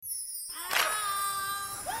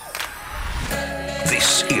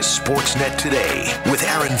is Sportsnet Today with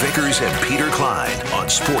Aaron Vickers and Peter Klein on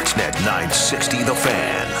Sportsnet 960 The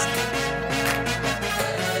Fan.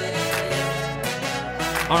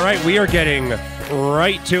 All right, we are getting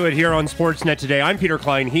right to it here on Sportsnet Today. I'm Peter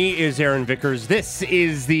Klein. He is Aaron Vickers. This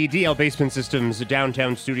is the DL Basement Systems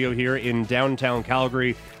downtown studio here in downtown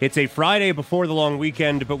Calgary. It's a Friday before the long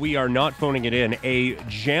weekend, but we are not phoning it in. A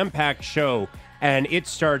jam-packed show, and it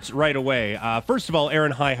starts right away. First of all,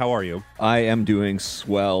 Aaron, hi, how are you? I am doing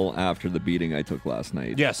swell after the beating I took last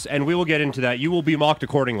night. Yes, and we will get into that. You will be mocked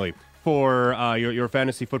accordingly for your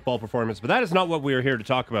fantasy football performance. But that is not what we are here to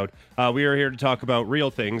talk about. We are here to talk about real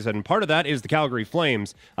things, and part of that is the Calgary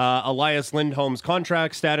Flames. Elias Lindholm's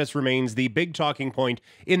contract status remains the big talking point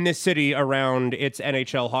in this city around its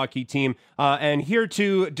NHL hockey team. And here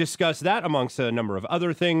to discuss that, amongst a number of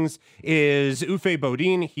other things, is Uffe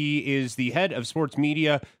Bodin. He is the head of sports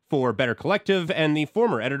media for Better Collective and the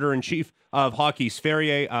former editor-in-chief of Hockey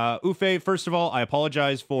Sverige. Uffe, first of all, I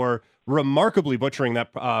apologize for remarkably butchering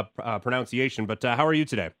that pronunciation, but how are you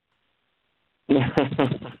today?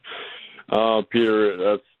 Peter,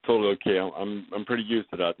 that's totally okay. I'm pretty used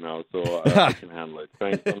to that now, so I can handle it.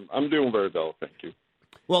 Thanks. I'm doing very well, thank you.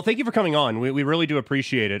 Well, thank you for coming on. We really do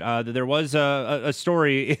appreciate it. There was a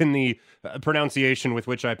story in the pronunciation with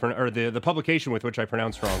which the publication with which I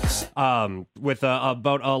pronounced wrong,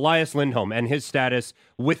 about Elias Lindholm and his status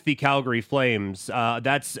with the Calgary Flames.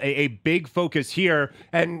 That's a big focus here.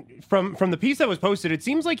 And from the piece that was posted, it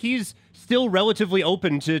seems like he's still relatively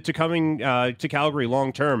open to coming to Calgary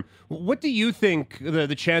long term. What do you think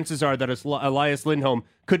the chances are that Elias Lindholm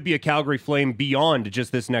could be a Calgary Flame beyond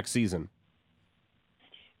just this next season?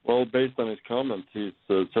 Well, based on his comments, he's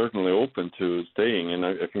certainly open to staying, and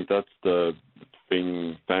I think that's the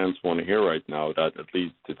thing fans want to hear right now, that at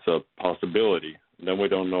least it's a possibility. And then we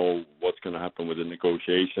don't know what's going to happen with the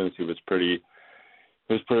negotiations. He was pretty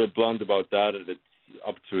blunt about that, and it's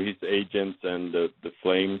up to his agents and the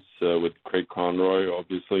Flames with Craig Conroy,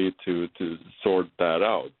 obviously, to sort that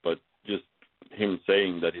out. But just him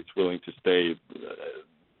saying that he's willing to stay,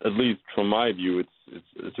 at least from my view,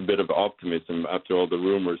 it's a bit of optimism after all the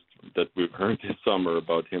rumors that we've heard this summer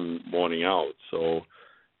about him wanting out. So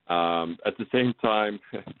at the same time,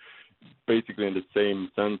 basically in the same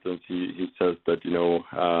sentence, he says that,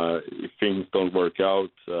 if things don't work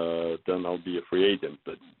out, then I'll be a free agent.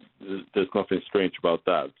 But there's nothing strange about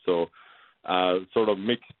that. So sort of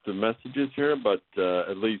mixed messages here, but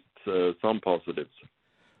at least some positives.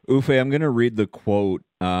 Uffe, I'm going to read the quote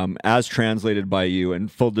as translated by you.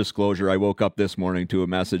 And full disclosure, I woke up this morning to a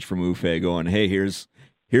message from Uffe going, hey, here's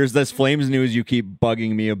this Flames news you keep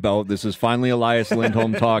bugging me about. This is finally Elias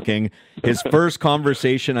Lindholm talking. His first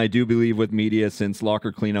conversation, I do believe, with media since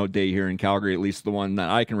locker cleanout day here in Calgary, at least the one that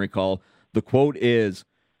I can recall. The quote is,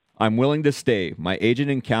 I'm willing to stay. My agent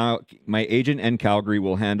and Calgary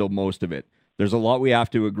will handle most of it. There's a lot we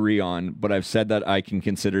have to agree on, but I've said that I can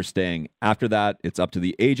consider staying. After that, it's up to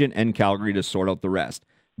the agent and Calgary to sort out the rest.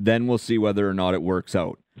 Then we'll see whether or not it works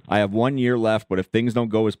out. I have 1 year left, but if things don't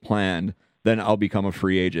go as planned, then I'll become a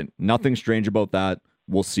free agent. Nothing strange about that.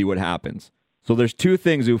 We'll see what happens. So there's two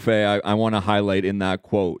things, Uffe, I want to highlight in that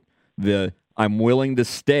quote. The I'm willing to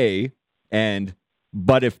stay and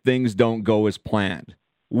but if things don't go as planned.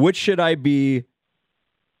 Which should I be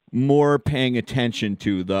more paying attention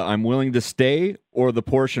to, the I'm willing to stay or the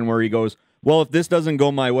portion where he goes, well, if this doesn't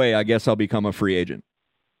go my way, I guess I'll become a free agent?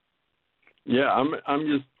 Yeah, I'm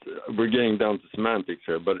just, we're getting down to semantics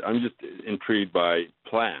here, but I'm just intrigued by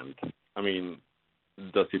planned. I mean,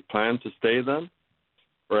 does he plan to stay then?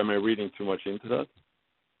 Or am I reading too much into that?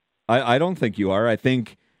 I don't think you are. I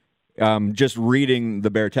think just reading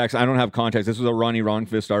the bare text, I don't have context. This was a Ronnie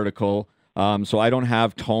Ronquist article. So I don't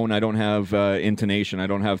have tone, I don't have intonation, I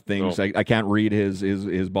don't have things. No. I can't read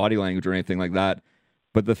his body language or anything like that.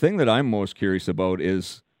 But the thing that I'm most curious about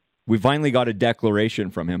is we finally got a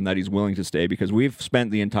declaration from him that he's willing to stay, because we've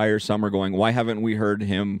spent the entire summer going, why haven't we heard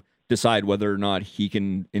him decide whether or not he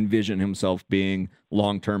can envision himself being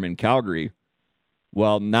long-term in Calgary?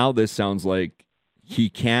 Well, now this sounds like he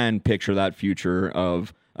can picture that future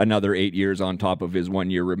of another 8 years on top of his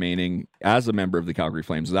 1 year remaining as a member of the Calgary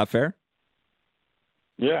Flames. Is that fair?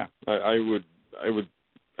 Yeah, I would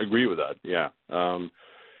agree with that. Yeah,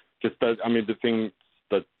 just that. I mean, the thing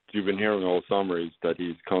that you've been hearing all summer is that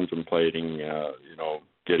he's contemplating,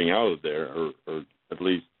 getting out of there, or at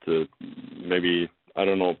least maybe, I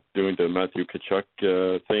don't know, doing the Matthew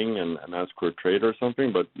Tkachuk thing and ask for a trade or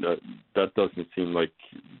something. But that doesn't seem like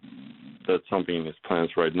that's something in his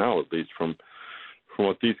plans right now, at least from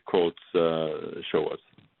what these quotes show us.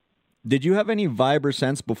 Did you have any vibe or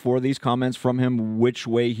sense before these comments from him which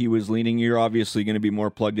way he was leaning? You're obviously going to be more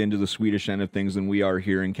plugged into the Swedish end of things than we are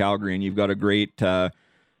here in Calgary, and you've got a great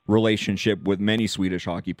relationship with many Swedish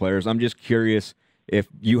hockey players. I'm just curious if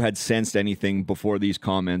you had sensed anything before these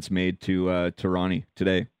comments made to Ronnie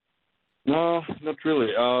today. No, not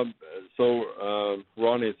really.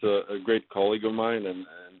 Ronnie is a great colleague of mine and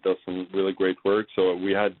does some really great work. So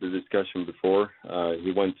we had the discussion before.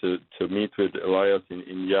 He went to meet with Elias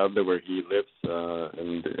in Gävle, where he lives,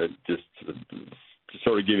 and just to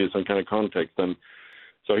sort of give you some kind of context. And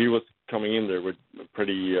so he was coming in there with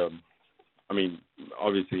pretty,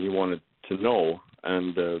 obviously he wanted to know,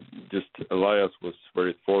 and just Elias was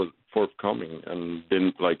very forthcoming and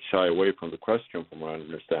didn't shy away from the question, from what I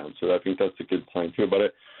understand. So I think that's a good sign too. But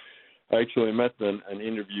I actually met and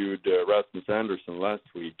interviewed Rasmus Andersson last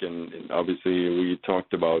week, and obviously we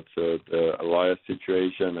talked about the Elias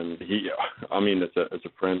situation. And he, as a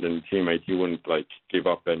friend and teammate, he wouldn't give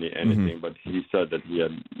up anything. But he said that he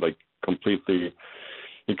had completely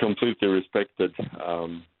respected,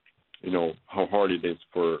 how hard it is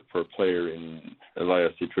for a player in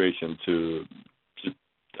Elias' situation to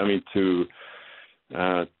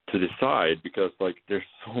decide, because there's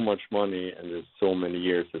so much money and there's so many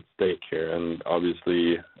years at stake here. And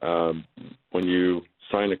obviously when you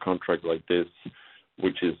sign a contract like this,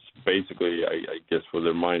 which is basically I guess for the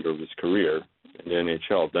remainder of his career in the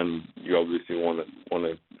NHL, then you obviously want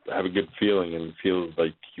to have a good feeling and feel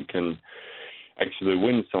like you can actually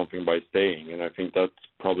win something by staying. And I think that's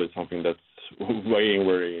probably something that's weighing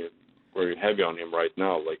very, very heavy on him right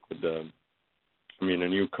now, with a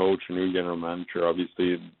new coach, a new general manager.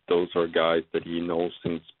 Obviously, those are guys that he knows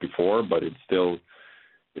since before, but it's still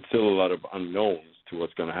a lot of unknowns to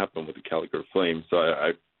what's going to happen with the Calgary Flames.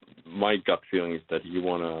 So my gut feeling is that you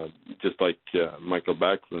want to, just like Michael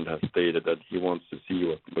Backlund has stated, that he wants to see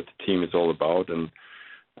what the team is all about and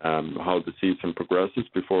how the season progresses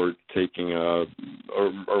before taking or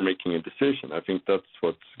making a decision. I think that's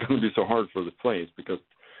what's going to be so hard for the Flames, because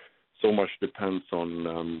so much depends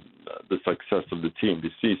on the success of the team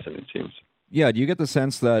this season, it seems. Yeah, do you get the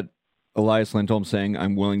sense that Elias Lindholm saying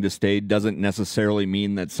I'm willing to stay doesn't necessarily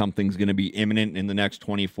mean that something's going to be imminent in the next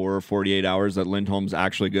 24 or 48 hours, that Lindholm's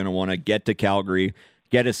actually going to want to get to Calgary,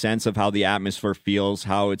 get a sense of how the atmosphere feels,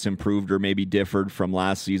 how it's improved or maybe differed from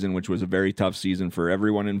last season, which was a very tough season for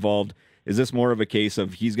everyone involved? Is this more of a case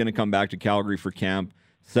of he's going to come back to Calgary for camp,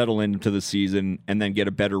 settle into the season, and then get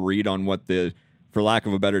a better read on what the, for lack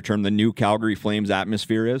of a better term, the new Calgary Flames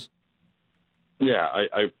atmosphere is? Yeah,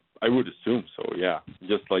 I would assume so, yeah.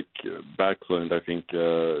 Just like Backlund, I think,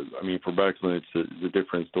 for Backlund, it's a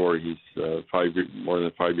different story. He's more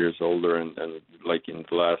than 5 years older, and in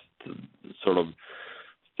the last sort of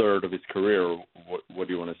third of his career, what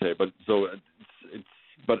do you want to say? But so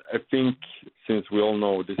but I think, since we all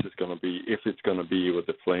know this is going to be, if it's going to be with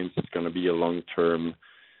the Flames, it's going to be a long-term,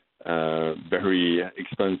 very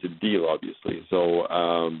expensive deal, obviously. So,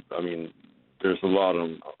 there's a lot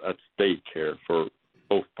at stake here for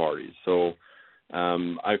both parties. So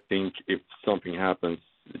I think if something happens,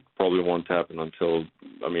 it probably won't happen until,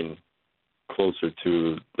 closer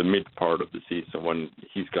to the mid part of the season, when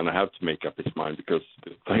he's going to have to make up his mind, because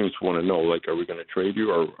the Flames want to know, are we going to trade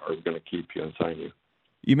you, or are we going to keep you and sign you?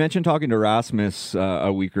 You mentioned talking to Rasmus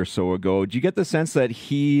a week or so ago. Do you get the sense that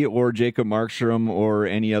he or Jacob Markstrom or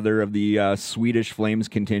any other of the Swedish Flames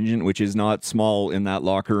contingent, which is not small in that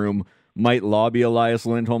locker room, might lobby Elias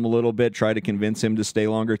Lindholm a little bit, try to convince him to stay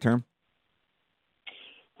longer term?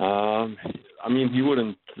 He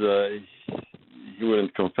wouldn't. He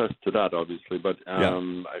wouldn't confess to that, obviously. But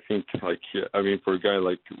I think, for a guy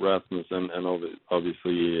like Rasmus and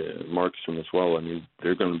obviously Markstrom as well,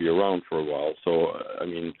 they're going to be around for a while. So,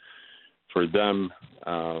 for them,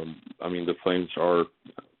 the Flames are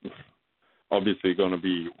obviously going to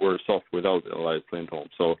be worse off without Elias Lindholm.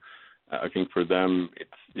 So, I think for them,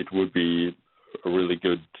 it would be a really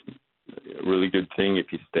good thing if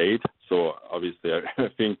he stayed. So obviously, I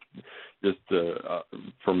think just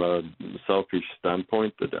from a selfish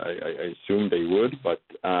standpoint, that I assume they would. But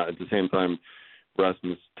at the same time,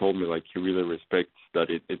 Rasmus told me he really respects that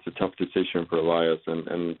it's a tough decision for Elias,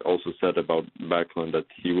 and also said about Backlund that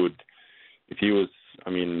he would, if he was,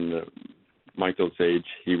 Michael's age,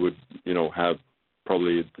 he would, have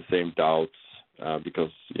probably the same doubts.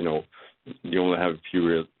 Because you only have a few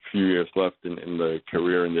years left in the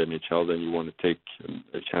career in the NHL, then you want to take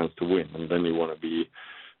a chance to win, and then you want to be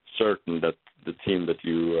certain that the team that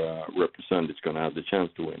you represent is going to have the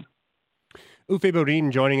chance to win. Uffe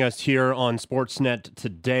Bodin joining us here on Sportsnet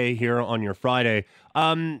today, here on your Friday.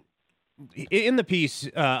 in the piece,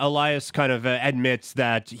 Elias kind of admits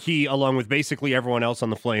that he, along with basically everyone else on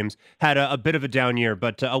the Flames, had a bit of a down year.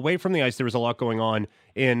 But away from the ice, there was a lot going on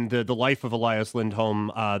in the life of Elias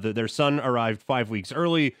Lindholm. Their son arrived 5 weeks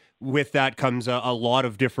early. With that comes a lot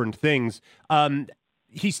of different things.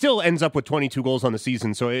 He still ends up with 22 goals on the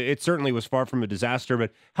season, so it certainly was far from a disaster.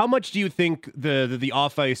 But how much do you think the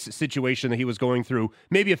off-ice situation that he was going through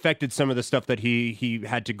maybe affected some of the stuff that he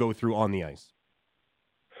had to go through on the ice?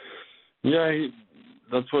 Yeah,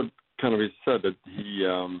 that's what kind of he said, that he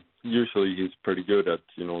usually he's pretty good at,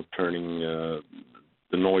 turning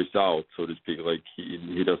the noise out, so to speak. Like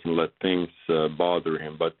he doesn't let things bother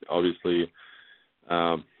him. But obviously,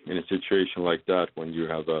 in a situation like that, when you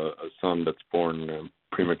have a son that's born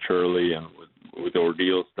prematurely and with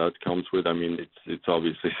ordeals that comes with, I mean, it's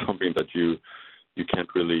obviously something that you can't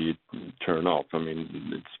really turn off. I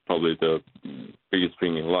mean, it's probably the biggest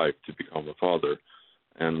thing in life to become a father.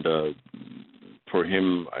 And for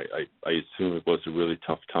him, I assume it was a really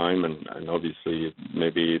tough time, and obviously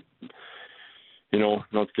maybe,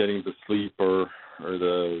 not getting the sleep or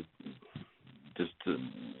the just,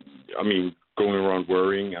 going around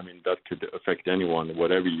worrying. I mean, that could affect anyone,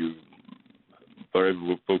 whatever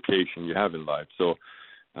vocation you have in life. So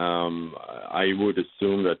I would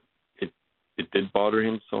assume that it did bother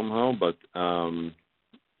him somehow, but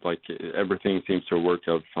everything seems to work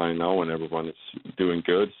out fine now, and everyone is doing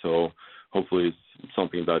good. So hopefully it's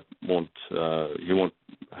something that he won't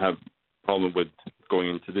have problem with going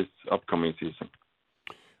into this upcoming season.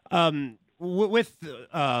 With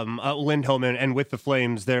Lindholm and with the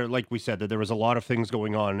Flames, there, like we said, that there was a lot of things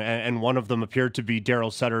going on, and one of them appeared to be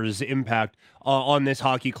Daryl Sutter's impact on this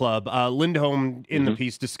hockey club. Lindholm in the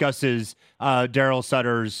piece discusses Daryl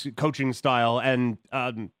Sutter's coaching style, and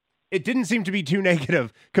it didn't seem to be too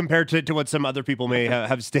negative compared to what some other people may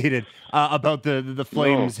have stated about the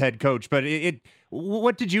Flames head coach. But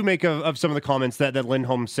what did you make of some of the comments that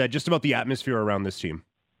Lindholm said just about the atmosphere around this team?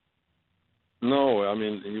 No, I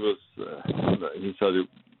mean, he said it,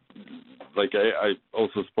 I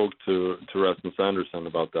also spoke to Rasmus Andersson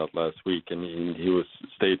about that last week, and he was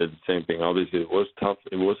stated the same thing. Obviously, it was tough.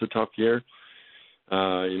 It was a tough year,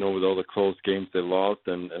 with all the close games they lost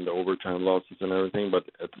and the overtime losses and everything. But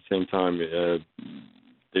at the same time,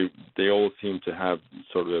 they all seem to have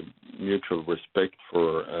sort of a mutual respect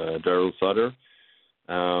for Daryl Sutter.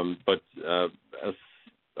 But as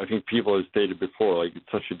I think people have stated before, it's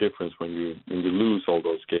such a difference when you lose all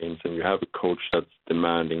those games and you have a coach that's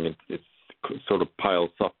demanding. It sort of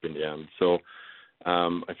piles up in the end. So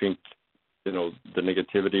I think the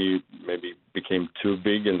negativity maybe became too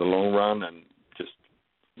big in the long run, and just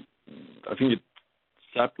I think it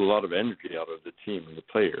sapped a lot of energy out of the team and the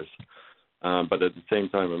players. But at the same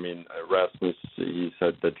time, I mean, Rasmus, he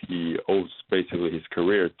said that he owes basically his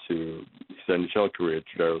NHL career to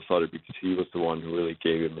Daryl Sutter, because he was the one who really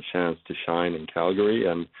gave him a chance to shine in Calgary,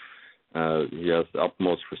 and he has the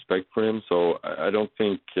utmost respect for him. So I don't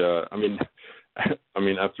think,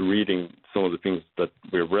 after reading some of the things that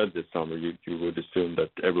we've read this summer, you would assume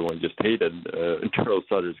that everyone just hated Daryl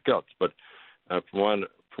Sutter's guts. But from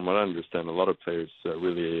what I understand, a lot of players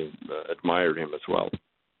really admired him as well.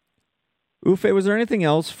 Uffe, was there anything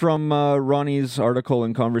else from Ronnie's article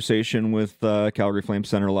and conversation with Calgary Flames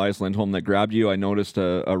center Elias Lindholm that grabbed you? I noticed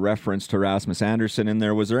a reference to Rasmus Andersson in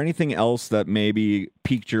there. Was there anything else that maybe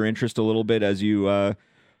piqued your interest a little bit as you,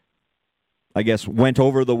 went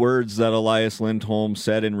over the words that Elias Lindholm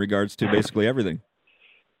said in regards to basically everything?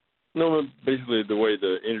 No, basically the way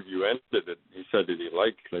the interview ended, he said that he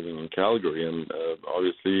liked living in Calgary, and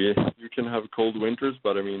obviously you can have cold winters,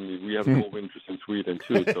 but I mean we have cold winters in Sweden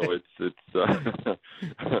too, so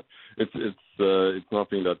it's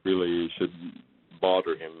nothing that really should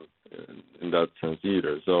bother him in that sense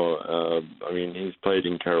either. So he's played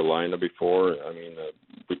in Carolina before,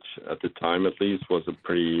 which at the time at least was a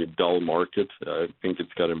pretty dull market. I think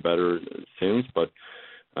it's gotten better since, but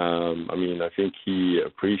I think he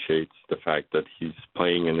appreciates the fact that he's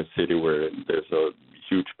playing in a city where there's a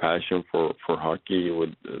huge passion for hockey,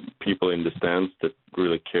 with people in the stands that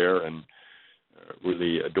really care and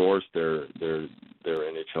really adores their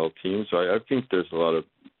NHL team. So I think there's a lot of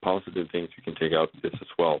positive things you can take out of this as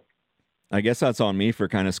well. I guess that's on me for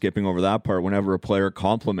kind of skipping over that part. Whenever a player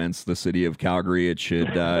compliments the city of Calgary, it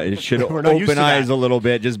should open eyes a little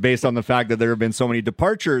bit, just based on the fact that there have been so many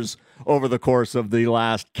departures over the course of the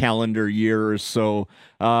last calendar year or so.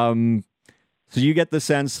 So you get the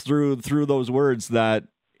sense through those words that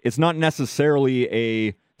it's not necessarily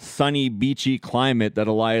a sunny, beachy climate that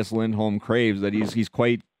Elias Lindholm craves, that he's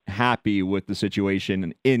quite happy with the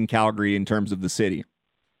situation in Calgary in terms of the city.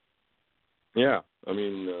 Yeah,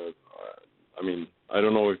 I mean, I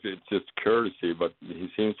don't know if it's just courtesy, but he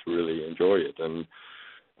seems to really enjoy it. And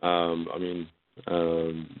I mean,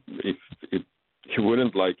 if he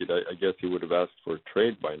wouldn't like it, I guess he would have asked for a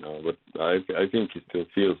trade by now. But I think he still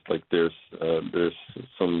feels like there's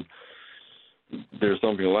something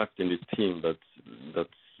left in this team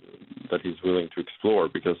that he's willing to explore.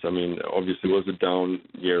 Because I mean, obviously it was a down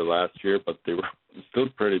year last year, but they were still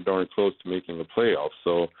pretty darn close to making the playoffs.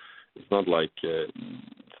 So it's not like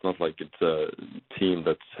it's a team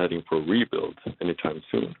that's heading for a rebuild anytime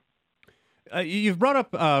soon. You've brought up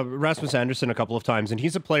Rasmus Andersson a couple of times, and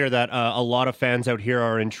he's a player that a lot of fans out here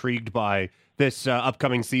are intrigued by this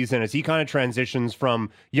upcoming season as he kind of transitions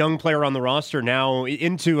from young player on the roster now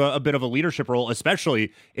into a bit of a leadership role,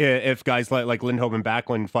 especially if guys like Lindholm and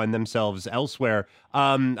Backlund find themselves elsewhere.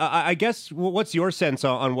 I guess, what's your sense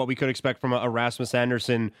on what we could expect from a Rasmus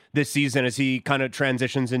Andersson this season as he kind of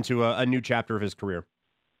transitions into a new chapter of his career?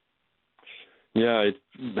 Yeah,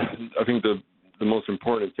 I think the most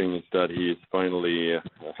important thing is that he is finally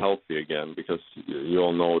healthy again, because you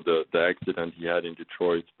all know the accident he had in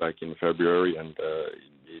Detroit back in February, and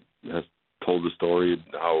he has told the story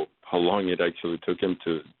how long it actually took him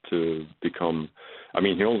to become. I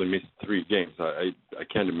mean, he only missed 3 games. I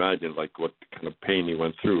can't imagine like what kind of pain he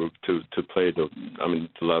went through to play the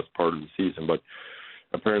last part of the season. But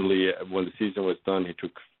apparently, when the season was done, he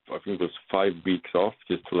took, I think it was 5 weeks off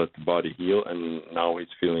just to let the body heal, and now he's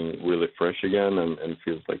feeling really fresh again and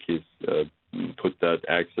feels like he's put that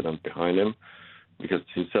accident behind him, because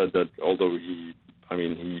he said that although he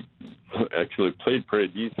actually played pretty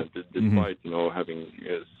decent despite having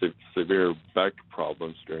severe back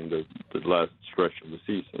problems during the last stretch of the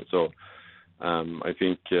season. So I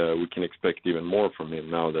think we can expect even more from him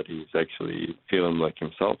now that he's actually feeling like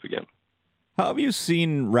himself again. How have you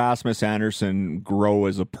seen Rasmus Andersson grow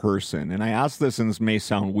as a person? And I ask this, and this may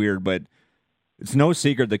sound weird, but it's no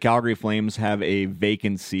secret the Calgary Flames have a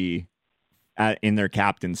vacancy in their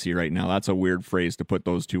captaincy right now. That's a weird phrase to put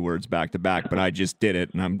those 2 words back to back, but I just did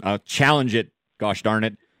it, and I'll challenge it. Gosh darn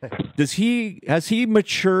it! Has he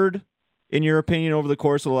matured, in your opinion, over the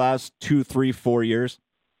course of the last 2, 3, 4 years?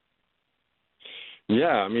 Yeah,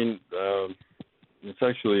 I mean, it's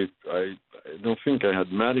actually I don't think I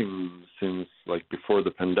had met him since like before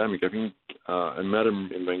the pandemic. I think I met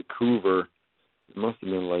him in Vancouver. It must have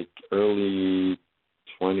been like early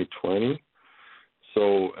 2020.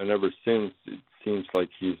 So, and ever since, it seems like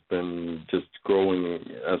he's been just growing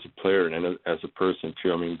as a player and as a person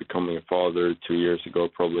too. I mean, becoming a father 2 years ago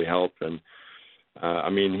probably helped. And I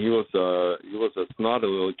mean, he was a snotty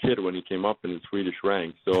little kid when he came up in the Swedish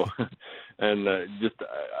ranks. So, and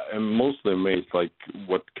I'm mostly amazed like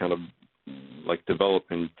what kind of like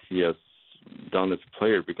development he has done as a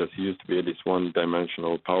player, because he used to be this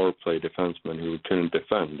one-dimensional power play defenseman who couldn't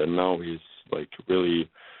defend, and now he's like really,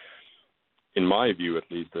 in my view at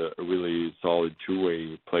least, a really solid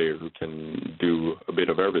two-way player who can do a bit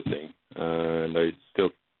of everything. And I still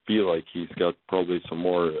feel like he's got probably some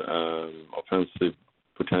more offensive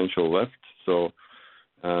potential left. So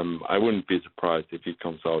I wouldn't be surprised if he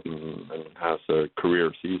comes out and has a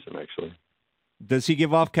career season, actually. Does he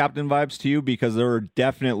give off captain vibes to you? Because there were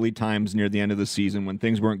definitely times near the end of the season when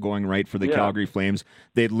things weren't going right for the Calgary Flames.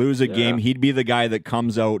 They'd lose a game. He'd be the guy that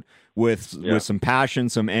comes out with some passion,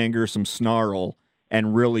 some anger, some snarl,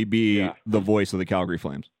 and really be the voice of the Calgary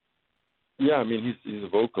Flames. Yeah, I mean, he's a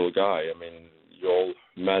vocal guy. I mean, you all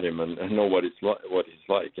met him and know what he's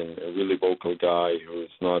like, and a really vocal guy who's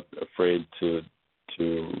not afraid to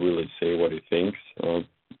really say what he thinks.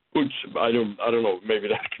 Which I don't know. Maybe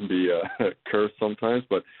that can be a curse sometimes,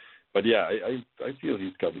 but yeah, I feel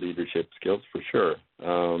he's got leadership skills for sure.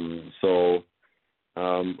 So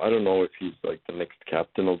I don't know if he's like the next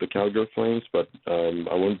captain of the Calgary Flames, but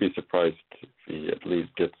I wouldn't be surprised if he at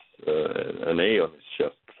least gets an A on his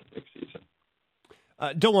chest next season.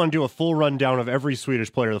 Don't want to do a full rundown of every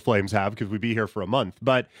Swedish player the Flames have because we'd be here for a month.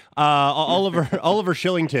 But Oliver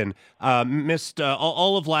Shillington missed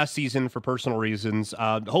all of last season for personal reasons.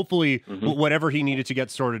 Hopefully, whatever he needed to get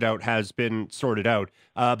sorted out has been sorted out.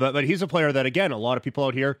 But he's a player that, again, a lot of people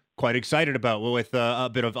out here quite excited about with a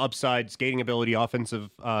bit of upside, skating ability, offensive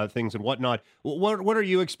things and whatnot. What are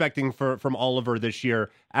you expecting from Oliver this year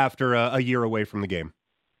after a year away from the game?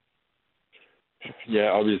 Yeah,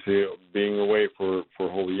 obviously being away for a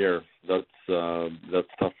whole year, that's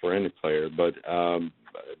tough for any player. But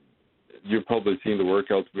you've probably seen the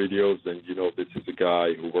workout videos, and you know this is a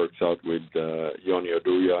guy who works out with Joni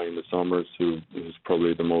Oduya in the summers, who's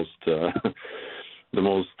probably the most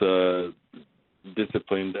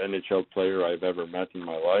disciplined NHL player I've ever met in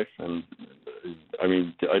my life. And I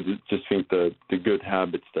mean, I just think the good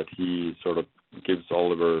habits that he sort of gives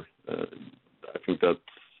Oliver, I think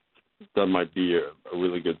that might be a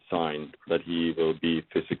really good sign that he will be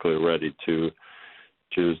physically ready to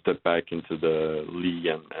step back into the league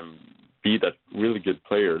and be that really good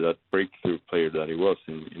player, that breakthrough player that he was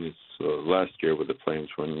in his last year with the Flames,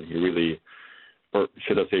 when he really, or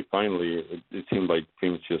should I say finally, it seemed like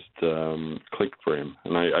things just clicked for him.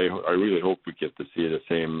 And I really hope we get to see the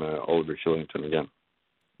same Oliver Kylington again.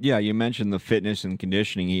 Yeah, you mentioned the fitness and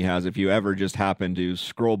conditioning he has. If you ever just happen to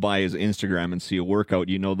scroll by his Instagram and see a workout,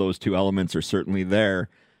 you know those two elements are certainly there.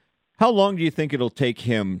 How long do you think it'll take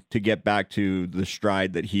him to get back to the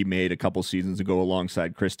stride that he made a couple seasons ago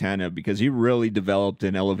alongside Chris Tanev? Because he really developed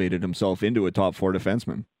and elevated himself into a top four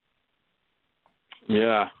defenseman.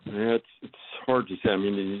 Yeah, it's hard to say. I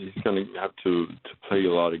mean, he's going to have to play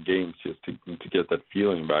a lot of games just to get that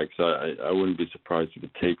feeling back. So I wouldn't be surprised if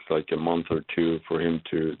it takes like a month or two for him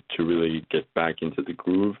to really get back into the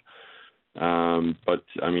groove. But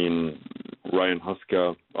I mean, Ryan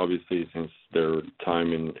Huska, obviously, since their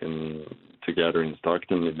time in together in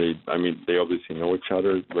Stockton, they obviously know each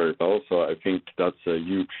other very well. So I think that's a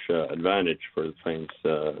huge advantage for the Flames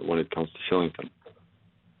when it comes to Kylington.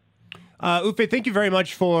 Uffe, thank you very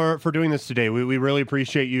much for doing this today. We really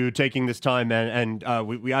appreciate you taking this time, and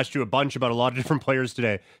we asked you a bunch about a lot of different players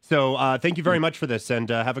today. So thank you very much for this, and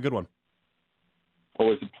have a good one.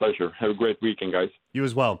 Always a pleasure. Have a great weekend, guys. You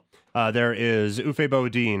as well. There is Uffe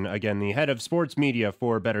Bodin, again, the head of sports media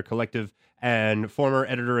for Better Collective and former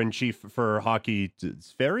editor-in-chief for Hockey.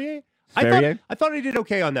 Ferrier? I thought I did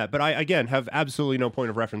okay on that, but I, again, have absolutely no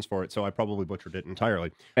point of reference for it, so I probably butchered it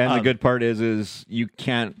entirely. And the good part is you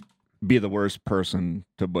can't be the worst person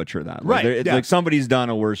to butcher that. Like, right. Like somebody's done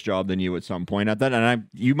a worse job than you at some point at that, and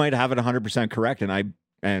you might have it 100% correct, and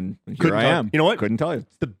here I am. You know what? Couldn't tell you.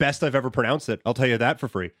 It's the best I've ever pronounced it. I'll tell you that for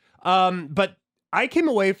free. But I came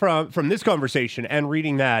away from this conversation and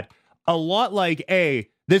reading that a lot like,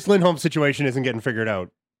 this Lindholm situation isn't getting figured out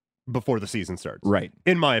before the season starts. Right.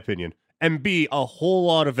 In my opinion. And B, a whole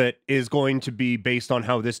lot of it is going to be based on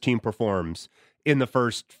how this team performs in the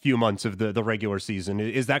first few months of the regular season.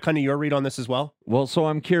 Is that kind of your read on this as well? Well, so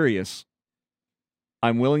I'm curious.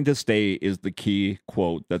 I'm willing to stay is the key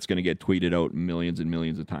quote that's going to get tweeted out millions and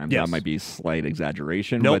millions of times. Yes. That might be a slight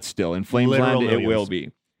exaggeration, Nope. but still, in Flamesland, it will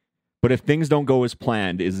be. But if things don't go as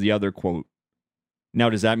planned, is the other quote. Now,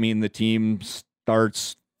 does that mean the team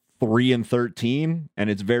starts 3-13 and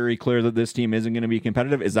it's very clear that this team isn't going to be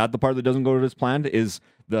competitive? Is that the part that doesn't go as planned? Is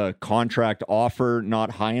the contract offer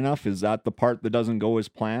not high enough? Is that the part that doesn't go as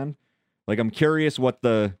planned? Like, I'm curious what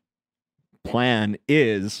the plan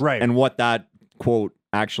is, right, and what that quote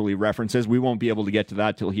actually references. We won't be able to get to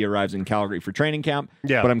that till he arrives in Calgary for training camp.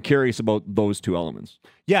 Yeah. But I'm curious about those two elements.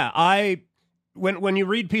 Yeah, when you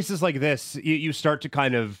read pieces like this, you start to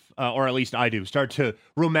kind of, or at least I do, start to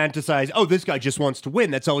romanticize, oh, this guy just wants to win.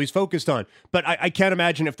 That's all he's focused on. But I can't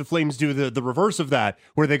imagine if the Flames do the reverse of that,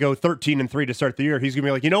 where they go 13-3 to start the year, he's going to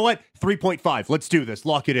be like, you know what? 3.5, let's do this.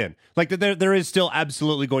 Lock it in. Like, there is still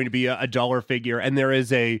absolutely going to be a dollar figure, and there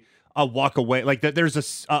is a walk away. Like, there's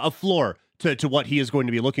a floor to what he is going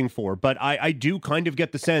to be looking for. But I do kind of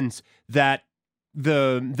get the sense that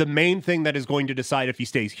the main thing that is going to decide if he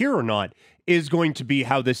stays here or not is going to be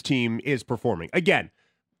how this team is performing. Again,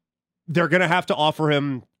 they're going to have to offer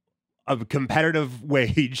him a competitive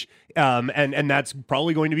wage, and that's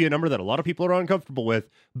probably going to be a number that a lot of people are uncomfortable with.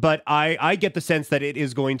 But I get the sense that it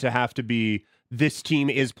is going to have to be this team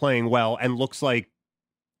is playing well and looks like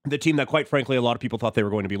the team that, quite frankly, a lot of people thought they were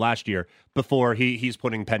going to be last year before he's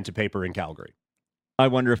putting pen to paper in Calgary. I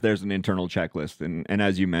wonder if there's an internal checklist. And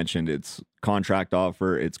as you mentioned, it's contract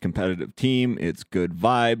offer, it's competitive team, it's good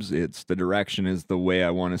vibes, it's the direction is the way I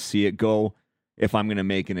want to see it go if I'm going to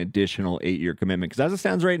make an additional 8-year commitment. Because as it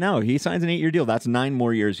stands right now, he signs an 8-year deal. That's 9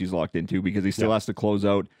 more years he's locked into because he still has to close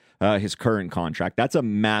out his current contract. That's a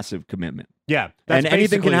massive commitment. Yeah. And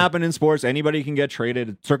anything can happen in sports. Anybody can get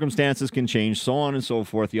traded. Circumstances can change, so on and so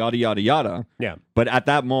forth, yada, yada, yada. Yeah. But at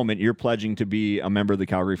that moment, you're pledging to be a member of the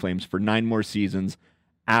Calgary Flames for 9 more seasons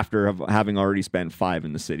after having already spent 5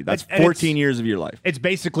 in the city. That's 14 years of your life. It's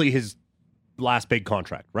basically his last big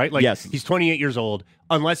contract, right? Like, yes. He's 28 years old,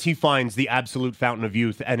 unless he finds the absolute fountain of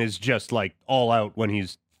youth and is just like all out when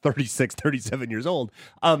he's 36, 37 years old.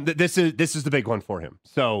 This is the big one for him.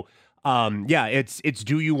 So, it's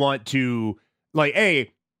do you want to,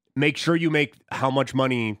 like, make sure you make how much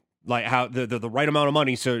money, like how the right amount of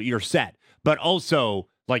money so you're set, but also,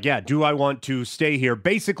 like, do I want to stay here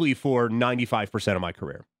basically for 95% of my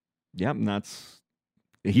career? Yeah, and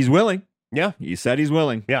he's willing. Yeah. He said he's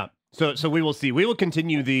willing. Yeah. So we will see. We will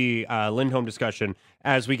continue the Lindholm discussion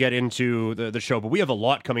as we get into the show, but we have a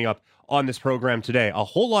lot coming up on this program today. A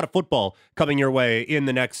whole lot of football coming your way in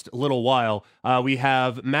the next little while. We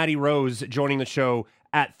have Matty Rose joining the show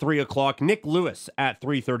at 3 o'clock. Nick Lewis at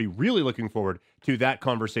 3:30. Really looking forward to that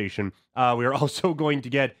conversation. We are also going to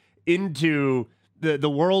get into the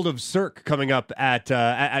world of Cirque coming up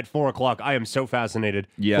at 4 o'clock. I am so fascinated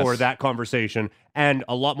for that conversation, and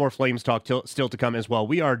a lot more Flames talk still to come as well.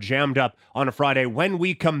 We are jammed up on a Friday. When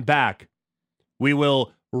we come back, we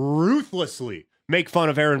will ruthlessly make fun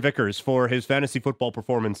of Aaron Vickers for his fantasy football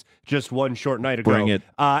performance just one short night ago. Bring it.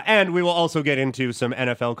 And we will also get into some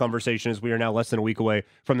NFL conversation as we are now less than a week away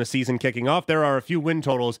from the season kicking off. There are a few win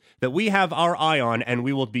totals that we have our eye on, and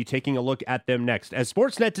we will be taking a look at them next as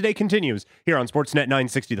Sportsnet Today continues here on Sportsnet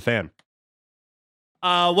 960 The Fan.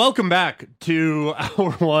 Welcome back to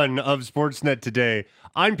hour one of Sportsnet Today.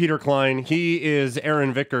 I'm Peter Klein. He is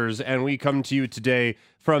Aaron Vickers, and we come to you today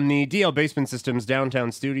from the DL Basement Systems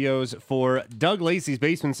downtown studios for Doug Lacey's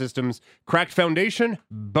Basement Systems. Cracked foundation,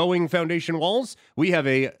 bowing foundation walls. We have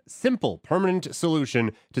a simple, permanent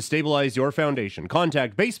solution to stabilize your foundation.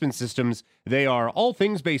 Contact Basement Systems. They are all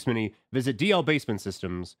things basement-y. Visit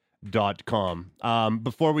dlbasementsystems.com.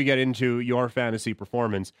 Before we get into your fantasy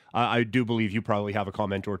performance, I do believe you probably have a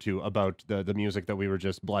comment or two about the music that we were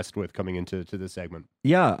just blessed with coming into this segment.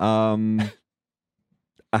 Yeah,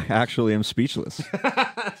 I actually am speechless.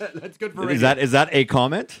 That's good for radio. Is that a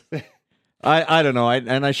comment? I don't know.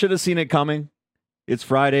 I should have seen it coming. It's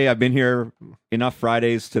Friday. I've been here enough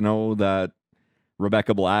Fridays to know that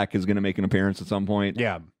Rebecca Black is going to make an appearance at some point.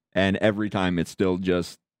 Yeah. And every time it still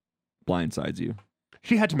just blindsides you.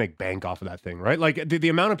 She had to make bank off of that thing, right? Like the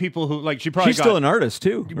amount of people who she probably she's still an artist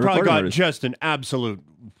too. You probably got just an absolute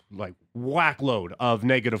whack load of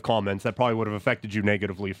negative comments that probably would have affected you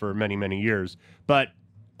negatively for many, many years. But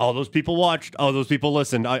all those people watched, all those people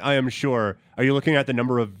listened. I am sure. Are you looking at the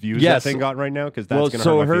number of views that thing got right now? Because that's going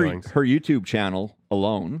to hurt my feelings. Her YouTube channel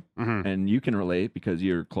alone, and you can relate because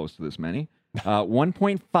you're close to this many.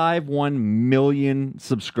 1.51 million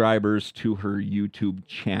subscribers to her YouTube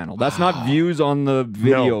channel. That's not views on the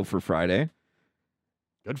video for Friday.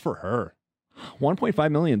 Good for her.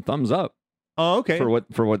 1.5 million thumbs up. Oh, okay.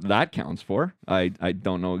 For what that counts for. I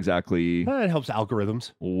don't know exactly. It helps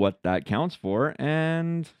algorithms. What that counts for,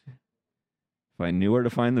 and if I knew where to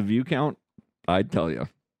find the view count, I'd tell you. God,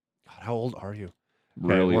 how old are you?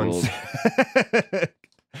 Really old.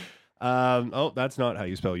 That's not how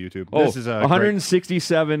you spell YouTube. This is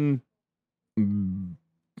 167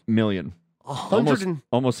 million.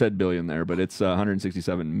 Almost said billion there, but it's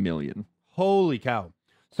 167 million. Holy cow.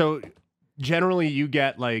 So generally you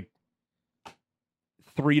get like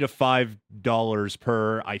 $3 to $5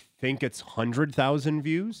 per, I think it's 100,000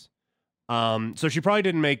 views. So she probably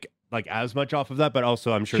didn't make like as much off of that, but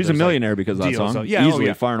also I'm sure she's a millionaire because of that song. Yeah,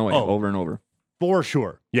 easily, far and away, over and over. For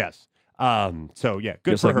sure. Yes. So yeah,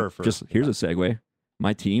 good just for her. Here's a segue.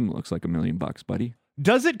 My team looks like $1 million, buddy.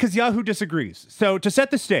 Does it? Because Yahoo disagrees. So to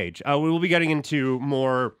set the stage, we will be getting into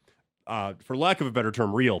more, for lack of a better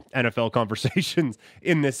term, real NFL conversations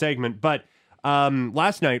in this segment. But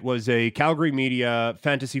last night was a Calgary media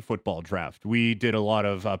fantasy football draft. We did a lot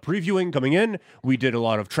of previewing coming in. We did a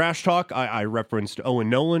lot of trash talk. I referenced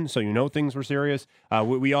Owen Nolan, so you know things were serious.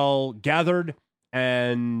 We all gathered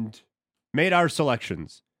and made our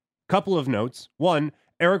selections. Couple of notes. One,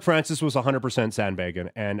 Eric Francis was 100% sandbagging,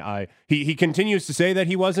 and he continues to say that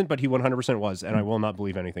he wasn't, but he 100% was, and I will not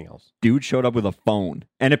believe anything else. Dude showed up with a phone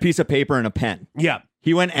and a piece of paper and a pen. Yeah.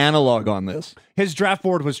 He went analog on this. His draft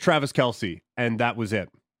board was Travis Kelce, and that was it.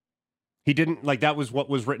 He didn't, that was what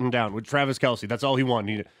was written down with Travis Kelce. That's all he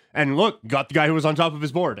wanted. And look, got the guy who was on top of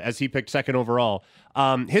his board as he picked second overall.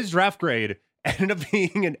 His draft grade ended up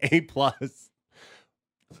being an A+.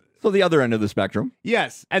 So the other end of the spectrum.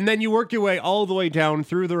 Yes. And then you work your way all the way down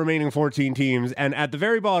through the remaining 14 teams. And at the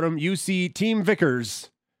very bottom, you see Team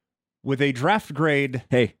Vickers with a draft grade.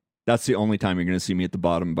 Hey, that's the only time you're going to see me at the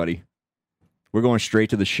bottom, buddy. We're going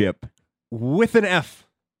straight to the ship. With an F.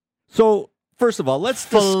 So, first of all, let's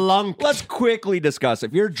Flunked. Let's quickly discuss.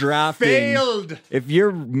 If you're drafting... Failed. If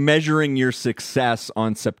you're measuring your success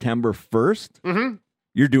on September 1st,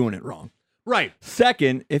 you're doing it wrong. Right.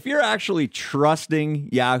 Second, if you're actually trusting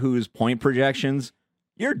Yahoo's point projections,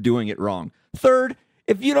 you're doing it wrong. Third,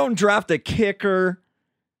 if you don't draft a kicker,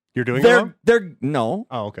 you're doing it wrong? No.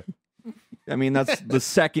 Oh, okay. I mean, that's the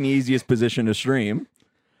second easiest position to stream.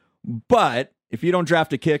 But if you don't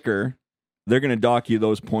draft a kicker, they're going to dock you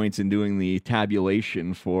those points in doing the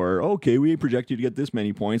tabulation for, okay, we project you to get this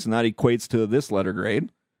many points, and that equates to this letter grade.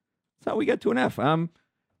 That's how we get to an F.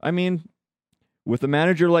 I mean, with a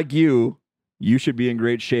manager like you should be in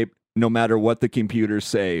great shape no matter what the computers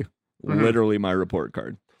say. Literally my report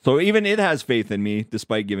card. So even it has faith in me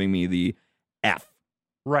despite giving me the F.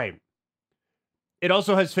 Right. It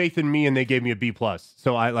also has faith in me, and they gave me a B+.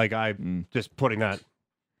 So just putting that.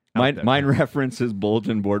 Mine references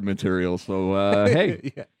bulletin board material. So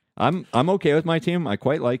hey, yeah. I'm okay with my team. I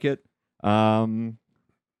quite like it. I'm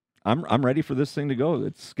ready for this thing to go.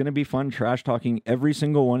 It's going to be fun trash talking every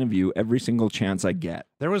single one of you every single chance I get.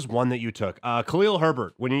 There was one that you took. Khalil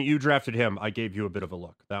Herbert, when you drafted him, I gave you a bit of a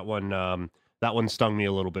look. That one stung me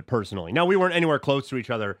a little bit personally. Now, we weren't anywhere close to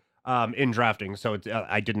each other in drafting, so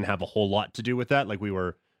I didn't have a whole lot to do with that. Like, we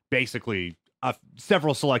were basically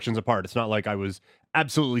several selections apart. It's not like I was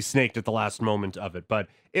absolutely snaked at the last moment of it, but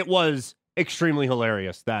it was extremely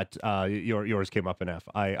hilarious that yours came up in F.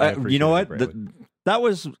 I appreciate you know what? That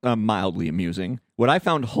was mildly amusing. What I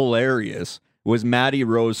found hilarious was Matty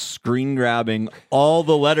Rose screen grabbing all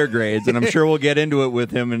the letter grades, and I'm sure we'll get into it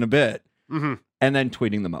with him in a bit, and then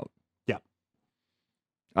tweeting them out. Yeah.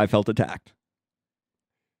 I felt attacked.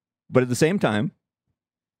 But at the same time,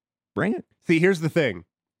 bring it. See, here's the thing.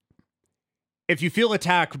 If you feel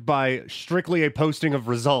attacked by strictly a posting of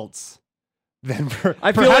results, then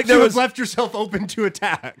I feel like you have left yourself open to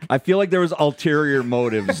attack. I feel like there was ulterior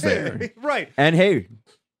motives there. Right. And hey,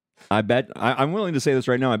 I'm willing to say this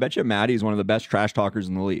right now. I bet you Matty's one of the best trash talkers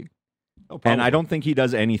in the league. Oh, and I don't think he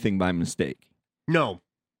does anything by mistake. No.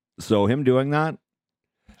 So him doing that,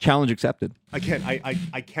 challenge accepted. I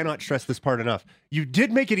cannot stress this part enough. You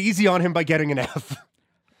did make it easy on him by getting an F.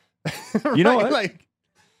 Right? You know what?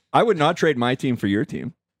 I would not trade my team for your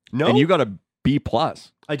team. No. And you got a B+.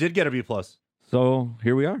 I did get a B+. So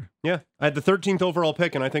here we are. Yeah, I had the 13th overall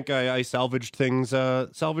pick, and I think I salvaged things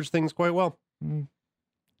quite well.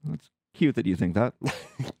 That's cute that you think that.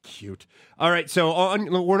 Cute. All right, so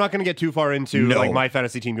we're not going to get too far into like my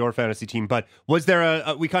fantasy team, your fantasy team, but was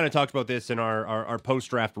there we kind of talked about this in our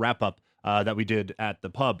post-draft wrap-up that we did at the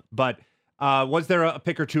pub, but was there a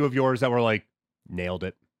pick or two of yours that were like, nailed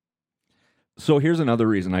it? So here's another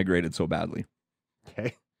reason I graded so badly.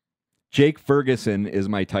 Okay. Jake Ferguson is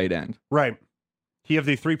my tight end. Right. He have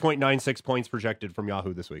the 3.96 points projected from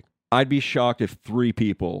Yahoo this week. I'd be shocked if 3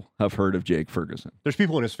 people have heard of Jake Ferguson. There's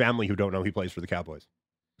people in his family who don't know he plays for the Cowboys.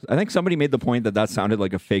 I think somebody made the point that sounded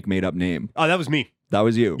like a fake made-up name. Oh, that was me. That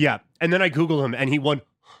was you. Yeah. And then I Googled him, and he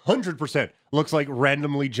 100% looks like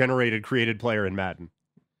randomly created player in Madden.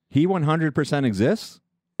 He 100% exists,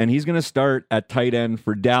 and he's going to start at tight end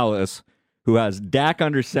for Dallas, who has Dak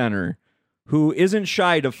under center, who isn't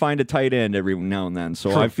shy to find a tight end every now and then.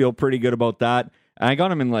 So I feel pretty good about that. And I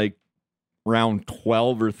got him in like round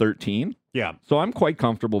 12 or 13. Yeah. So I'm quite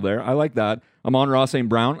comfortable there. I like that. Amon-Ra St.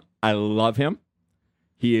 Brown. I love him.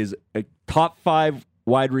 He is a top 5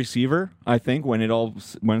 wide receiver, I think, when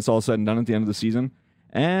it's all said and done at the end of the season.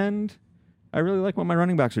 And I really like what my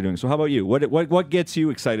running backs are doing. So how about you? What gets you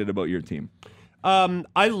excited about your team?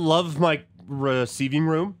 I love my receiving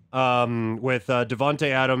room with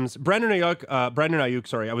Devontae Adams, Brandon Ayuk.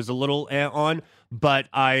 Sorry, I was a little on, but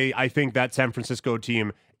I think that San Francisco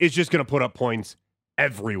team is just going to put up points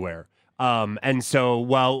everywhere. And so,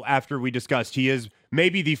 while after we discussed, he is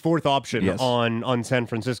maybe the 4th option on San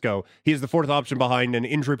Francisco. He is the 4th option behind an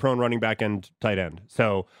injury-prone running back and tight end.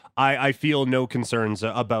 So I feel no concerns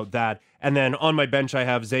about that. And then on my bench, I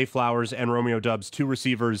have Zay Flowers and Romeo Doubs, 2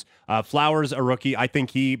 receivers. Flowers, a rookie. I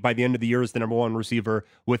think he, by the end of the year, is the number 1 receiver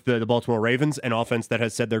with the Baltimore Ravens, an offense that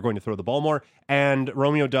has said they're going to throw the ball more. And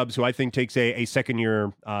Romeo Doubs, who I think takes a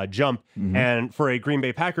second-year jump. Mm-hmm. And for a Green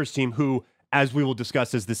Bay Packers team who, as we will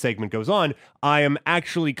discuss as this segment goes on, I am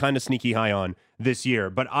actually kind of sneaky high on this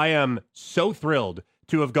year. But I am so thrilled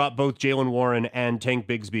to have got both Jalen Warren and Tank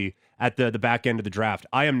Bigsby at the back end of the draft.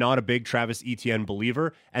 I am not a big Travis Etienne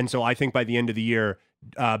believer, and so I think by the end of the year,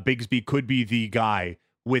 Bigsby could be the guy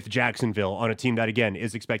with Jacksonville on a team that, again,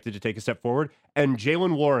 is expected to take a step forward. And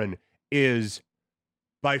Jalen Warren is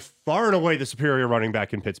by far and away the superior running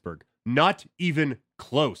back in Pittsburgh. Not even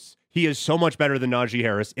close. He is so much better than Najee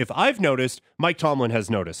Harris. If I've noticed, Mike Tomlin has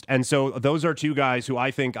noticed. And so those are 2 guys who I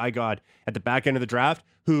think I got at the back end of the draft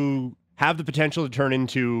who have the potential to turn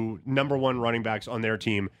into number 1 running backs on their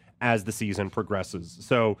team as the season progresses.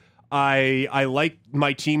 So I like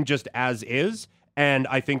my team just as is, and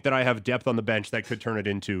I think that I have depth on the bench that could turn it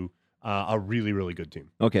into a really, really good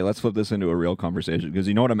team. Okay, let's flip this into a real conversation, because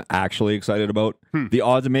you know what I'm actually excited about? The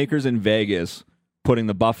odds makers in Vegas putting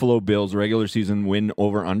the Buffalo Bills regular season win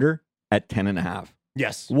over under at 10.5.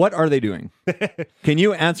 Yes. What are they doing? Can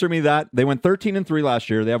you answer me that? They went 13-3 last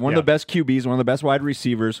year. They have one of the best QBs, one of the best wide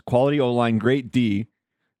receivers, quality O-line, great D.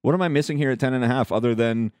 What am I missing here at 10.5 other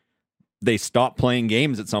than they stop playing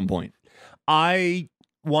games at some point. I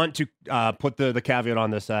want to put the caveat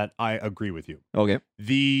on this that I agree with you. Okay.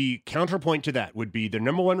 The counterpoint to that would be their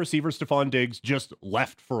number one receiver, Stephon Diggs, just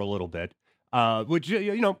left for a little bit, which,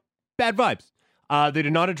 bad vibes. They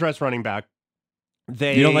did not address running back.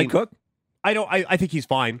 You don't like Cook? I don't. I think he's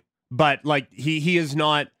fine, but like he is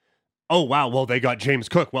not. Oh wow! Well, they got James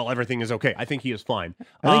Cook. Well, everything is okay. I think he is fine.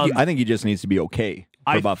 I think he just needs to be okay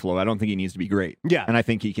for Buffalo. I don't think he needs to be great. Yeah, and I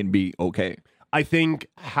think he can be okay. I think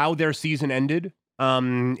how their season ended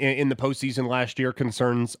in the postseason last year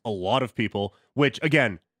concerns a lot of people. Which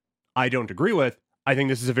again, I don't agree with. I think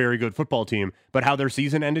this is a very good football team, but how their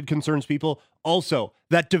season ended concerns people. Also,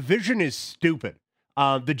 that division is stupid.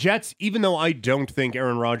 The Jets, even though I don't think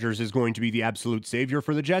Aaron Rodgers is going to be the absolute savior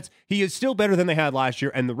for the Jets, he is still better than they had last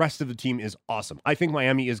year, and the rest of the team is awesome. I think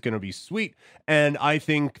Miami is going to be sweet, and I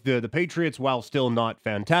think the Patriots, while still not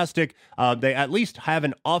fantastic, they at least have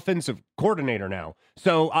an offensive coordinator now.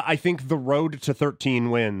 So I think the road to 13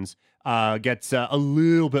 wins gets a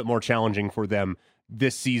little bit more challenging for them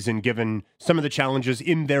this season, given some of the challenges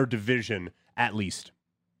in their division, at least.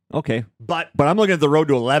 Okay, but I'm looking at the road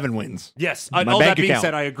to 11 wins. Yes, all that being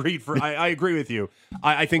said, I agree with you.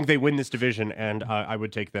 I think they win this division, and I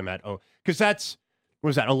would take them at because that's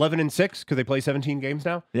 11-6 because they play 17 games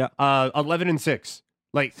now. Yeah, 11-6.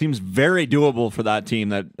 Like seems very doable for that team.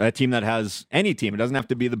 That team that has any team. It doesn't have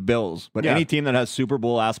to be the Bills, but any team that has Super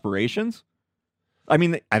Bowl aspirations. I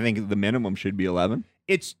mean, I think the minimum should be 11.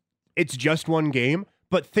 It's just one game,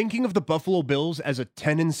 but thinking of the Buffalo Bills as a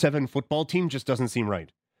 10-7 football team just doesn't seem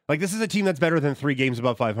right. Like, this is a team that's better than 3 games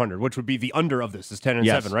above 500, which would be the under of this is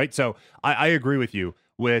 10-7, right? So I agree with you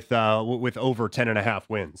with over 10.5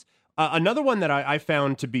 wins. Another one that I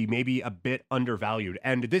found to be maybe a bit undervalued,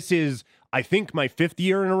 and this is, I think, my 5th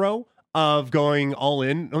year in a row of going all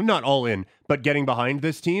in. No, not all in, but getting behind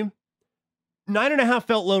this team. 9.5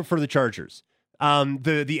 felt low for the Chargers.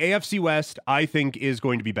 The AFC West, I think, is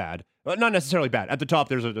going to be bad. Not necessarily bad. At the top,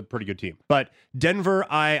 there's a pretty good team. But Denver,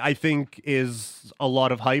 I think, is a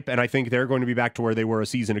lot of hype, and I think they're going to be back to where they were a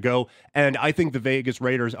season ago. And I think the Vegas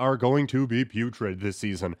Raiders are going to be putrid this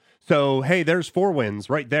season. So, hey, there's 4 wins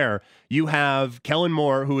right there. You have Kellen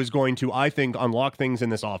Moore, who is going to, I think, unlock things in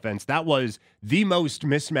this offense. That was the most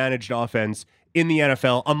mismanaged offense in the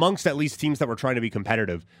NFL, amongst at least teams that were trying to be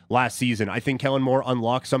competitive last season. I think Kellen Moore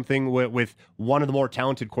unlocked something with one of the more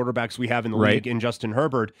talented quarterbacks we have in the league in Justin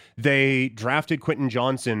Herbert. They drafted Quentin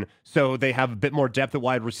Johnson, so they have a bit more depth at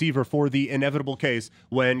wide receiver for the inevitable case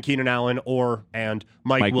when Keenan Allen and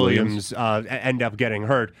Mike Williams end up getting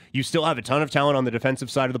hurt. You still have a ton of talent on the defensive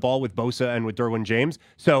side of the ball with Bosa and with Derwin James.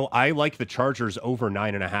 So I like the Chargers over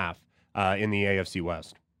 9.5 in the AFC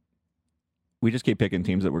West. We just keep picking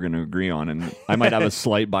teams that we're going to agree on, and I might have a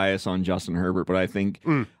slight bias on Justin Herbert, but I think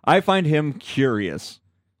I find him curious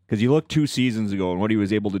because you look 2 seasons ago and what he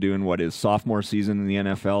was able to do in his sophomore season in the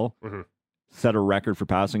NFL, set a record for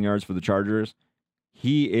passing yards for the Chargers.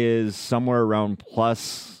 He is somewhere around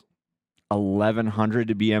plus 1,100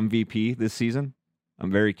 to be MVP this season.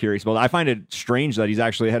 I'm very curious about that. I find it strange that he's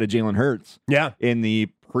actually ahead of Jalen Hurts. Yeah, in the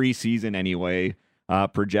preseason anyway,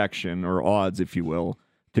 projection or odds, if you will,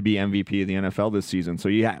 to be MVP of the NFL this season. So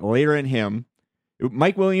you later in him,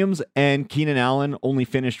 Mike Williams and Keenan Allen only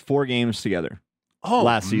finished 4 games together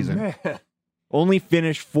last season. Man. Only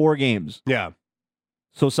finished 4 games. Yeah.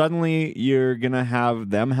 So suddenly you're going to have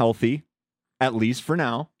them healthy, at least for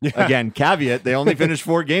now. Yeah. Again, caveat, they only finished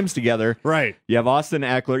 4 games together. Right. You have Austin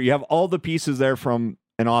Eckler. You have all the pieces there from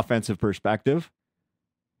an offensive perspective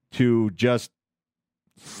to just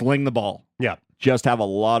sling the ball. Yeah. Just have a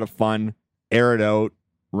lot of fun, air it out,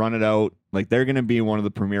 run it out. Like, they're going to be one of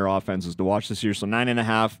the premier offenses to watch this year. So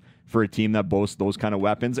 9.5 for a team that boasts those kind of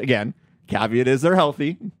weapons. Again, caveat is they're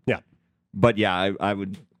healthy. Yeah. But yeah, I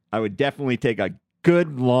would definitely take a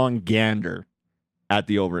good long gander at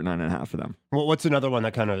the over at 9.5 for them. Well, what's another one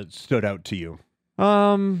that kind of stood out to you?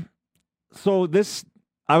 So this,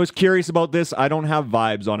 I was curious about this. I don't have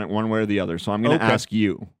vibes on it one way or the other. So I'm going to ask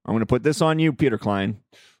you. I'm going to put this on you, Peter Klein.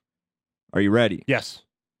 Are you ready? Yes.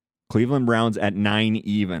 Cleveland Browns at 9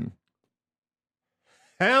 even.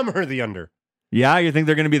 Hammer the under. Yeah, you think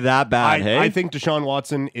they're going to be that bad, hey? I think Deshaun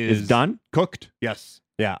Watson is done? Cooked. Yes.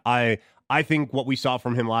 Yeah. I think what we saw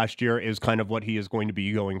from him last year is kind of what he is going to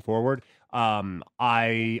be going forward.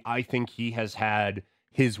 I think he has had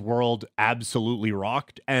his world absolutely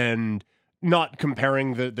rocked, and not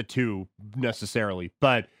comparing the two necessarily,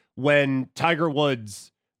 but when Tiger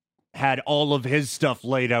Woods had all of his stuff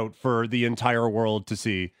laid out for the entire world to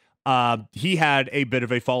see, he had a bit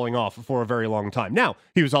of a falling off for a very long time. Now,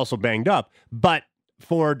 he was also banged up, but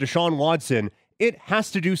for Deshaun Watson, it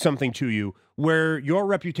has to do something to you where your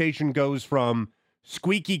reputation goes from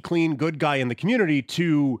squeaky clean good guy in the community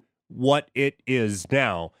to what it is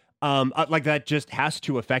now. Like that just has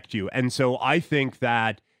to affect you. And so I think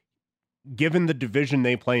that given the division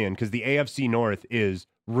they play in, because the AFC North is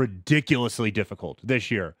ridiculously difficult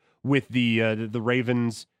this year with the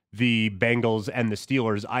Ravens, the Bengals, and the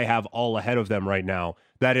Steelers, I have all ahead of them right now.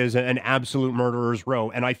 That is an absolute murderer's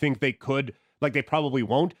row. And I think they could, like they probably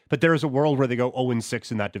won't, but there is a world where they go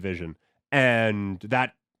 0-6 in that division. And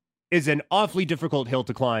that is an awfully difficult hill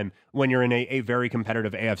to climb when you're in a very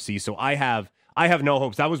competitive AFC. So I have no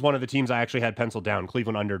hopes. That was one of the teams I actually had penciled down,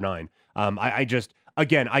 Cleveland under 9.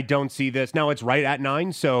 Again, I don't see this. Now it's right at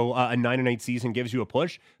 9, so a 9-8 season gives you a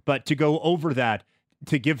push. But to go over that,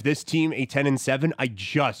 to give this team a 10-7, I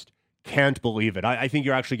just can't believe it. I think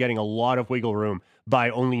you're actually getting a lot of wiggle room by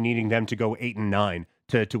only needing them to go 8-9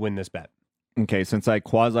 to win this bet. Okay, since I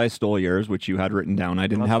quasi stole yours, which you had written down, I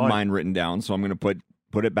didn't have mine written down, so I'm going to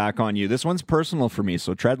put it back on you. This one's personal for me,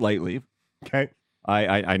 so tread lightly. Okay.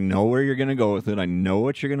 I know where you're going to go with it. I know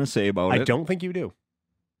what you're going to say about it. I don't think you do.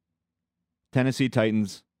 Tennessee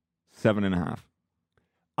Titans, 7.5.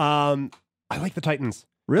 I like the Titans.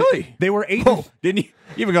 Really? They were 8. Oh, didn't you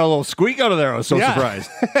even got a little squeak out of there? I was so surprised.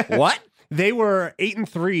 What? They were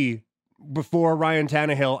 8-3 before Ryan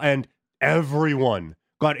Tannehill, and everyone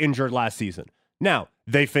got injured last season. Now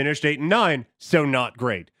they finished 8-9, so not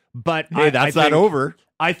great. But hey, that's not over.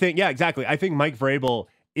 I think, yeah, exactly. I think Mike Vrabel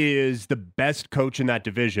is the best coach in that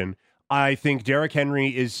division. I think Derrick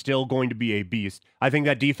Henry is still going to be a beast. I think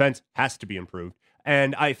that defense has to be improved.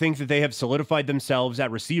 And I think that they have solidified themselves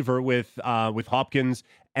at receiver with Hopkins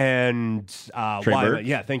and Trey.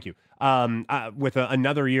 Yeah, thank you. With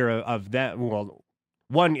another year of that. Well,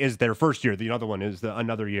 one is their first year. The other one is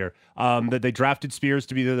another year. That they drafted Spears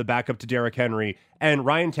to be the backup to Derrick Henry, and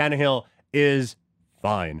Ryan Tannehill is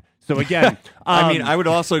fine. So again, I mean, I would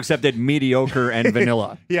also accept it mediocre and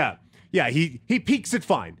vanilla. Yeah, he peaks at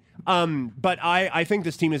fine. But I think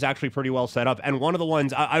this team is actually pretty well set up, and one of the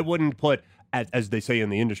ones I wouldn't put, as they say in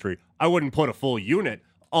the industry, I wouldn't put a full unit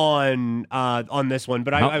on this one.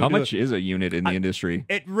 But how much is a unit in the industry?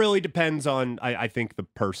 It really depends on I think the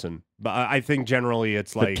person, but I think generally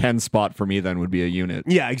it's like the 10 spot for me then would be a unit.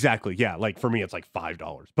 Yeah, exactly. Yeah, like for me it's like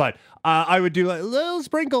 $5. But I would do a little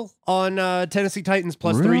sprinkle on Tennessee Titans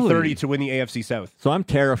plus 330 to win the AFC South. So I'm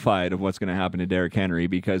terrified of what's going to happen to Derrick Henry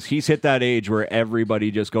because he's hit that age where everybody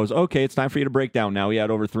just goes, okay, it's time for you to break down now. He had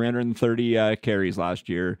over 330 carries last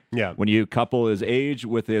year. Yeah. When you couple his age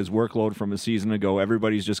with his workload from a season ago,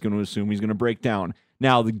 everybody's just going to assume he's going to break down.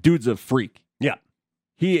 Now, the dude's a freak. Yeah.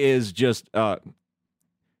 He is just...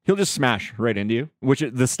 he'll just smash right into you, which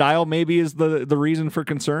the style maybe is the reason for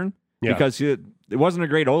concern because it wasn't a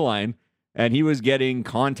great O-line and he was getting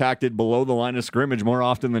contacted below the line of scrimmage more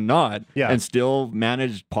often than not and still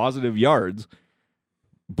managed positive yards.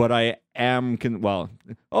 But I am,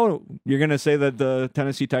 you're going to say that the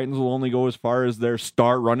Tennessee Titans will only go as far as their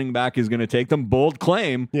star running back is going to take them. Bold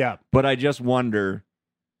claim. Yeah. But I just wonder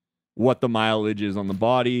what the mileage is on the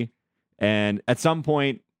body. And at some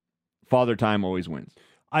point, Father Time always wins.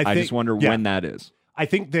 I just wonder when that is. I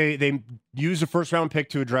think they use a first-round pick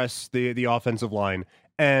to address the offensive line,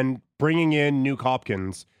 and bringing in Nuke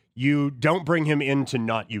Hopkins, you don't bring him in to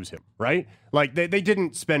not use him, right? Like, they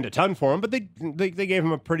didn't spend a ton for him, but they gave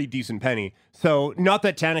him a pretty decent penny. So, not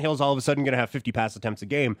that Tannehill's all of a sudden going to have 50 pass attempts a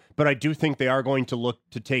game, but I do think they are going to look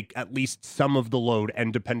to take at least some of the load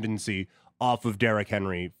and dependency off of Derrick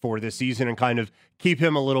Henry for this season and kind of keep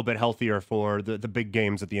him a little bit healthier for the big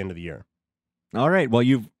games at the end of the year. All right. Well,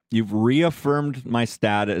 you've reaffirmed my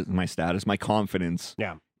confidence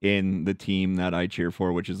in the team that I cheer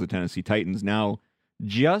for, which is the Tennessee Titans. Now,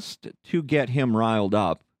 just to get him riled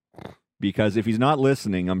up, because if he's not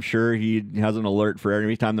listening, I'm sure he has an alert for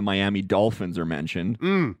every time the Miami Dolphins are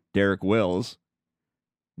mentioned. Derek Wills,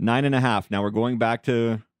 9.5. Now we're going back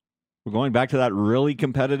to that really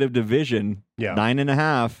competitive division.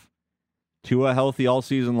 9.5 to a healthy all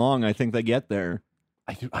season long. I think they get there.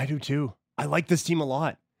 I do too. I like this team a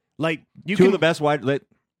lot. Like two of the best wide.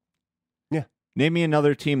 Name me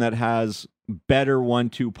another team that has better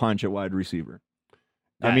 1-2 punch at wide receiver.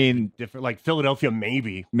 I mean, different, like Philadelphia,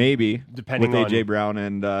 maybe depending with AJ Brown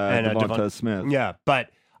and Devonta Smith. Yeah, but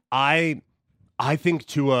I think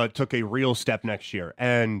Tua took a real step next year,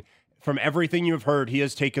 and from everything you've heard, he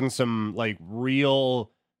has taken some like real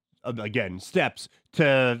steps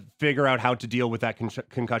to figure out how to deal with that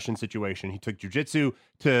concussion situation. He took jiu-jitsu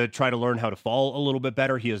to try to learn how to fall a little bit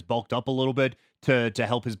better. He has bulked up a little bit to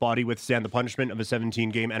help his body withstand the punishment of a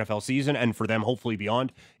 17-game NFL season and for them hopefully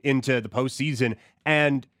beyond into the postseason.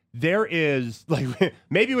 And there is, like,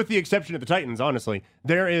 maybe with the exception of the Titans, honestly,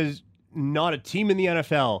 there is not a team in the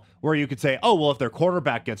NFL where you could say, oh, well, if their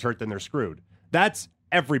quarterback gets hurt, then they're screwed. That's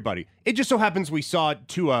everybody. It just so happens we saw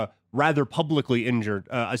Tua rather publicly injured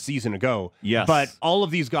a season ago. Yes. But all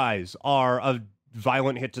of these guys are a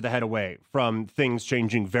violent hit to the head away from things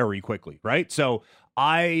changing very quickly, right? So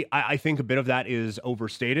I think a bit of that is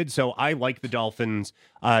overstated. So I like the Dolphins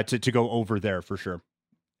to go over there for sure.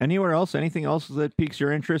 Anywhere else? Anything else that piques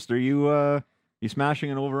your interest? Are you smashing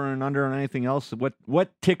it over and under on anything else?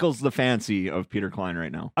 What tickles the fancy of Peter Klein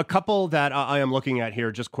right now? A couple that I am looking at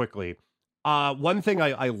here just quickly. One thing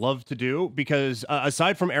I love to do, because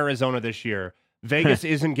aside from Arizona this year, Vegas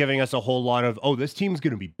isn't giving us a whole lot of, oh, this team's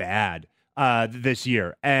going to be bad this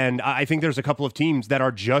year. And I think there's a couple of teams that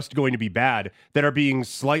are just going to be bad that are being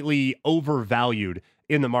slightly overvalued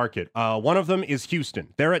in the market. One of them is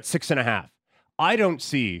Houston. They're at 6.5. I don't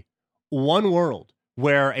see one world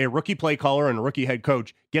where a rookie play caller and a rookie head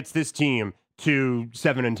coach gets this team to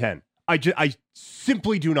 7-10. I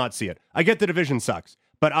simply do not see it. I get the division sucks,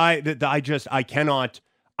 but I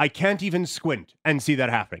can't even squint and see that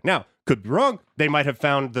happening. Now, could be wrong. They might have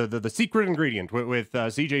found the secret ingredient with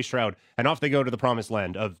CJ Stroud, and off they go to the promised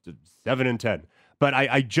land of 7-10. But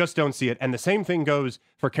I just don't see it. And the same thing goes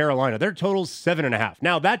for Carolina. Their total's 7.5.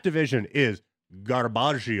 Now, that division is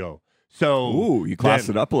garbaggio. So, ooh, you class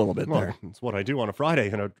it up a little bit there. That's what I do on a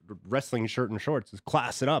Friday in a wrestling shirt and shorts, is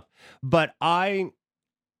class it up. But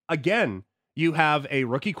again, you have a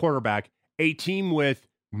rookie quarterback, a team with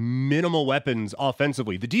minimal weapons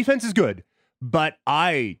offensively. The defense is good, but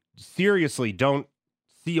I seriously don't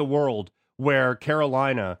see a world where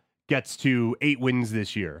Carolina gets to 8 wins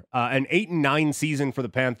this year. An 8-9 season for the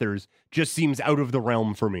Panthers just seems out of the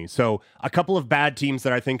realm for me. So a couple of bad teams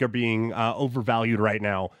that I think are being overvalued right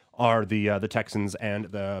now are the Texans and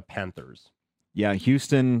the Panthers. Yeah,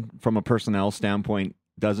 Houston, from a personnel standpoint,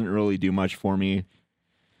 doesn't really do much for me.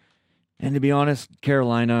 And to be honest,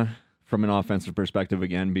 Carolina, from an offensive perspective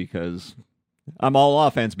again, because I'm all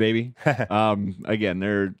offense, baby. Again,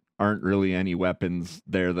 there aren't really any weapons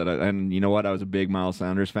there and you know what? I was a big Miles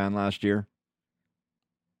Sanders fan last year.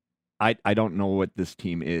 I don't know what this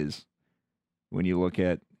team is. When you look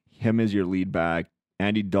at him as your lead back,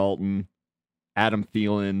 Andy Dalton, Adam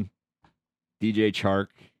Thielen, DJ Chark,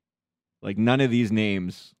 like none of these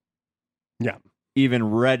names even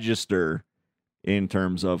register in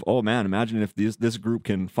terms of, oh man, imagine if this group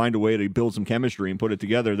can find a way to build some chemistry and put it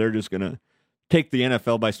together, they're just going to take the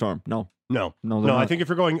NFL by storm. No. I think if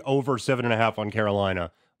you're going over 7.5 on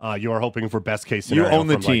Carolina, you are hoping for best case scenario. You own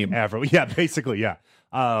the team. Yeah, basically, yeah.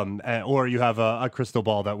 Or you have a crystal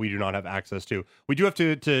ball that we do not have access to. We do have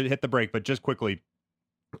to hit the break, but just quickly,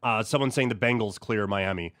 someone's saying the Bengals clear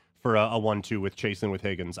Miami for a 1-2 with Chase and with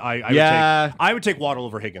Higgins. I would take Waddle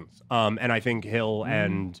over Higgins. And I think Hill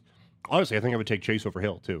and honestly, I think I would take Chase over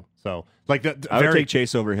Hill too. So like I would take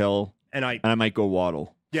Chase over Hill, and I might go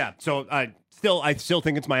Waddle. Yeah. So I still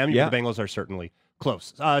think it's Miami. Yeah. The Bengals are certainly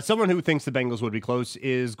close. Someone who thinks the Bengals would be close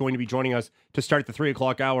is going to be joining us to start the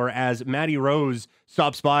 3:00 hour as Matty Rose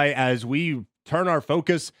stops by as we turn our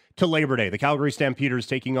focus to Labor Day. The Calgary Stampeders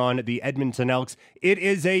taking on the Edmonton Elks. It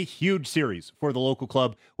is a huge series for the local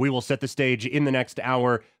club. We will set the stage in the next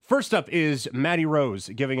hour. First up is Matty Rose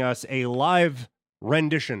giving us a live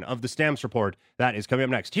rendition of the Stamps Report. That is coming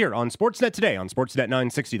up next here on Sportsnet Today on Sportsnet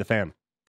 960 The Fan.